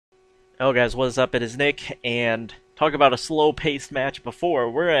Hello guys, what is up? It is Nick, and talk about a slow-paced match before.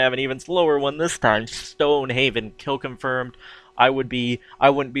 We're gonna have an even slower one this time. Stonehaven, kill confirmed. I wouldn't be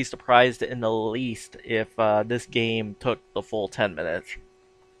surprised in the least if this game took the full 10 minutes.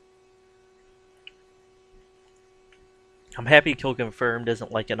 I'm happy kill confirmed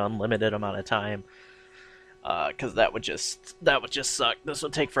isn't like an unlimited amount of time, because that would just suck. This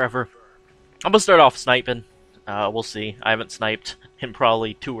would take forever. I'm gonna start off sniping. We'll see. I haven't sniped in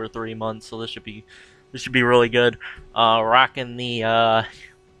probably 2 or 3 months, so this should be really good. Rocking the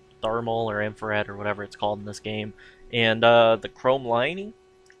thermal or infrared or whatever it's called in this game, and the chrome lining.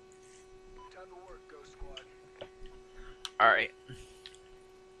 All right,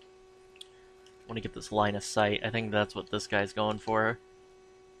 want to get this line of sight. I think that's what this guy's going for.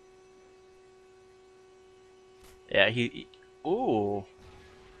 Yeah, ooh.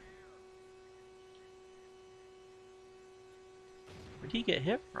 Where'd he get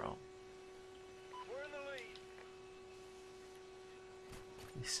hit from?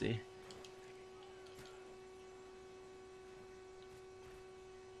 Let me see.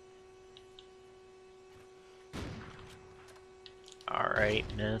 Alright,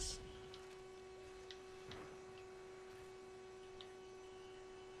 miss.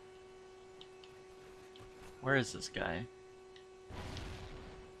 Where is this guy?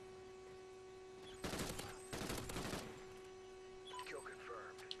 Kill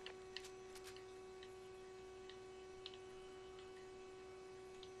confirmed.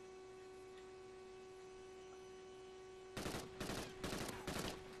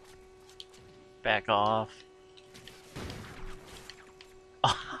 Back off.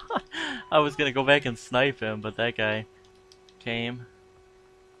 I was gonna go back and snipe him, but that guy came.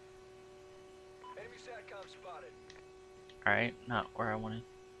 Enemy SATCOM spotted. Alright, not where I wanted.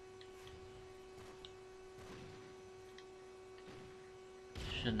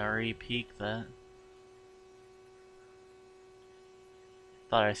 Shouldn't already peek that.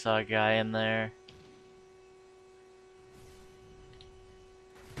 Thought I saw a guy in there.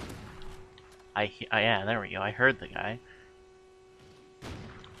 Yeah, there we go. I heard the guy.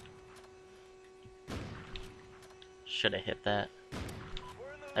 Should have hit that.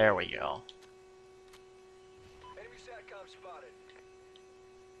 There we go. Enemy SATCOM spotted.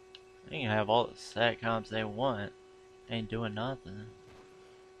 They can have all the satcoms they want. Ain't doing nothing.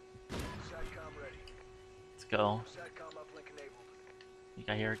 SATCOM ready. Let's go. SATCOM uplink enabled. Think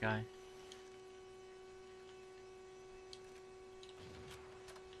I hear a guy.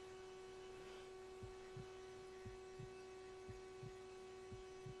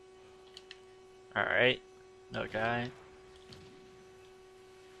 Alright. No guy.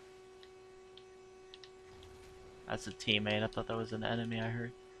 That's a teammate. I thought that was an enemy I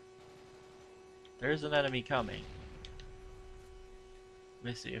heard. There's an enemy coming.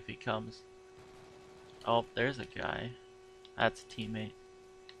 Let me see if he comes. Oh, there's a guy. That's a teammate.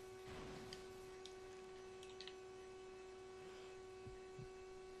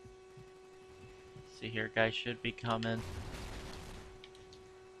 See here, guys should be coming.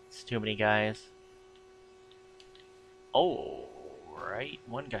 It's too many guys. Oh, right.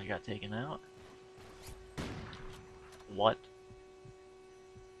 One guy got taken out. What?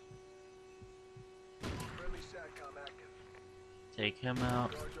 Friendly SATCOM active. Take him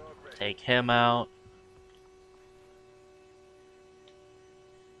out. Guard dog ready. Take him out.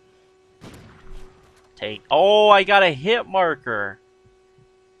 Take. Oh, I got a hit marker.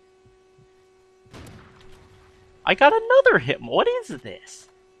 I got another hit. What is this?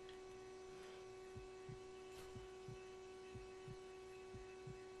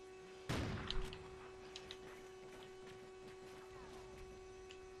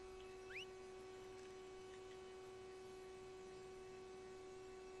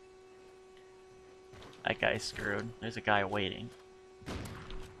 That guy's screwed. There's a guy waiting.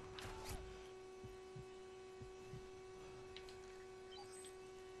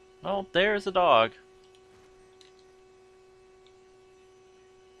 Oh, there's a dog.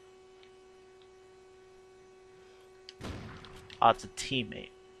 Oh, it's a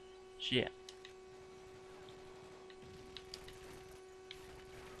teammate. Shit.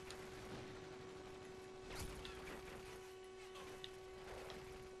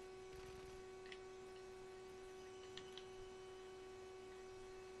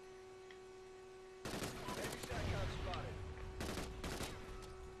 Enemy SATCOM spotted.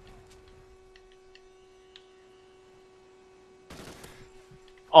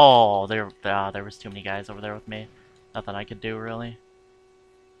 Oh, there was too many guys over there with me. Nothing I could do, really.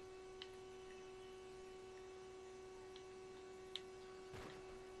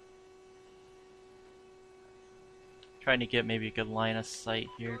 trying to get maybe a good line of sight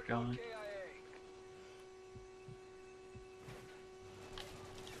here going.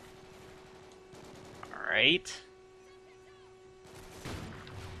 Alright.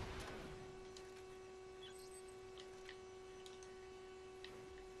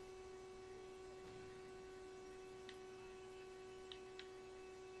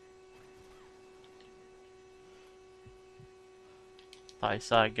 Thought I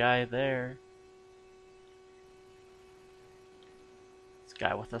saw a guy there. This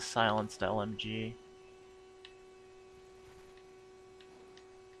guy with a silenced LMG.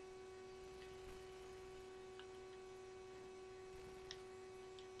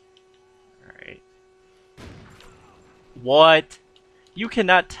 Alright. What? You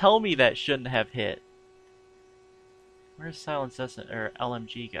cannot tell me that shouldn't have hit. Where's silenced or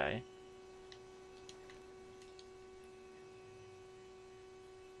LMG guy?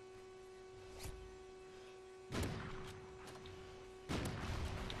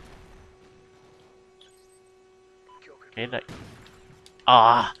 Okay, that.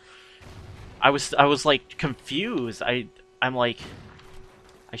 Ah, I was like confused. I'm like,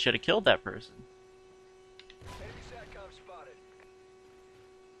 I should have killed that person. Enemy SATCOM spotted.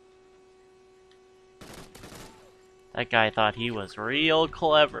 That guy thought he was real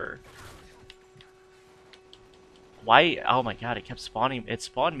clever. Why? Oh my god! It kept spawning. It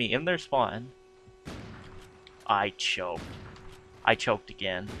spawned me in their spawn. I choked. I choked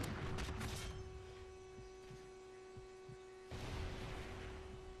again.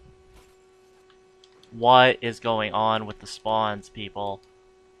 What is going on with the spawns, people?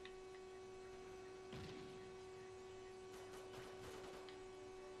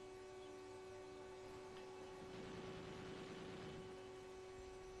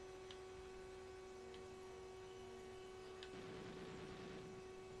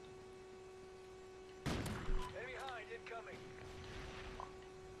 Enemy hind incoming.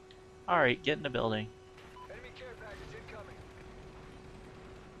 Alright, get in the building. Enemy care package incoming.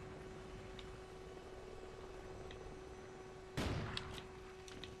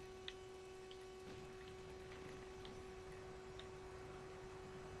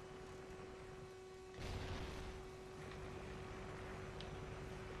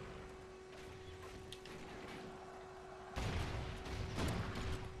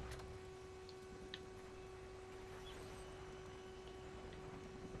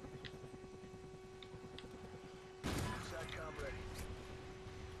 SATCOM ready.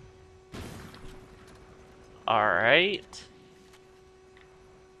 Alright.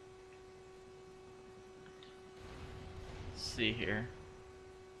 Let's see here.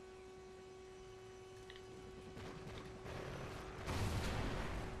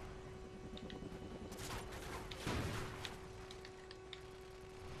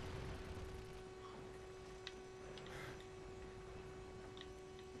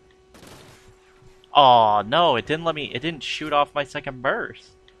 Oh no, it didn't let me, it didn't shoot off my second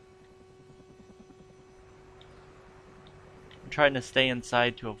burst. I'm trying to stay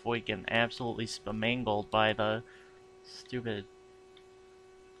inside to avoid getting absolutely spamangled by the stupid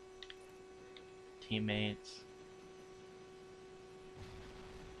teammates.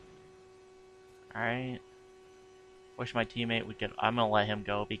 Alright. Wish my teammate would get, I'm gonna let him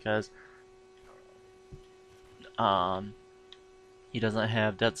go because he doesn't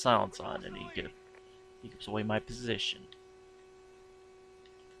have dead silence on and he gives away my position.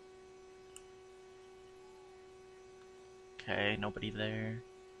 Okay, nobody there.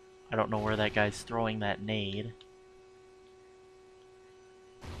 I don't know where that guy's throwing that nade.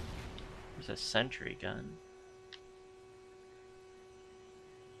 There's a sentry gun.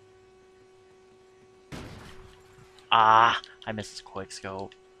 Ah, I missed his quick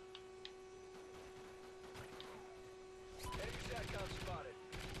scope. Enemy SATCOM spotted.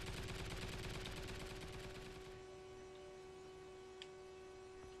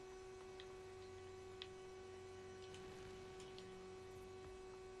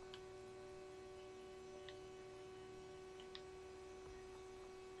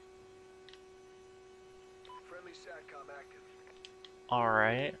 Friendly SATCOM active.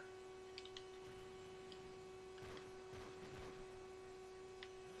 Alright.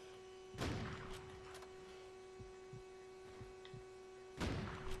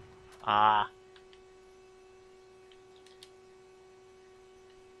 Ah.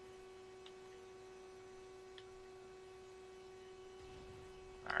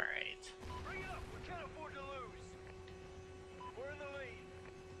 Alright. Bring it up. We can't afford to lose. We're in the lead.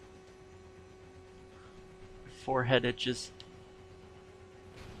 Forehead itches.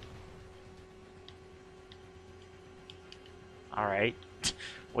 Alright.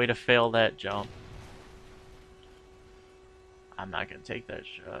 Way to fail that jump. I'm not gonna take that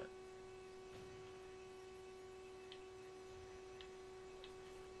shot.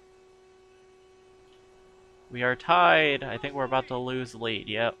 We are tied. I think we're about to lose the lead.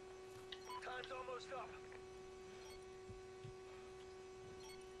 Yep. Time's almost up.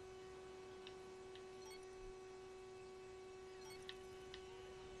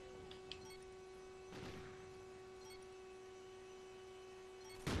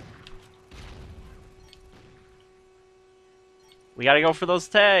 We gotta go for those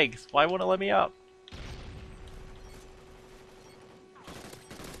tags. Why won't it let me up?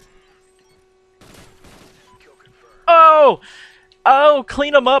 Kill confirmed. Oh! Oh,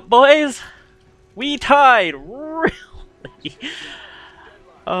 clean them up, boys! We tied! Really?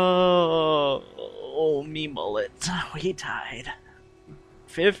 Oh, me mullet. We tied.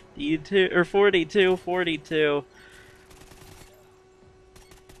 52, or 42, 42.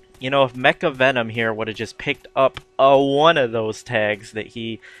 You know, if Mecha Venom here would have just picked up one of those tags that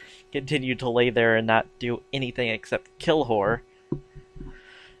he continued to lay there and not do anything except kill whore.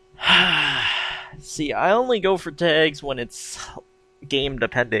 See, I only go for tags when it's game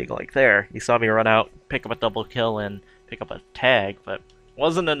depending, like there. You saw me run out, pick up a double kill, and pick up a tag, but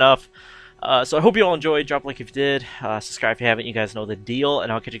wasn't enough. So I hope you all enjoyed. Drop a like if you did. Subscribe if you haven't. You guys know the deal,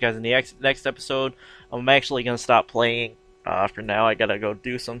 and I'll catch you guys in the next episode. I'm actually going to stop playing. For now, I gotta go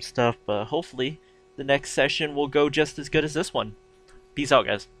do some stuff, but hopefully the next session will go just as good as this one. Peace out,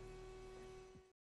 guys.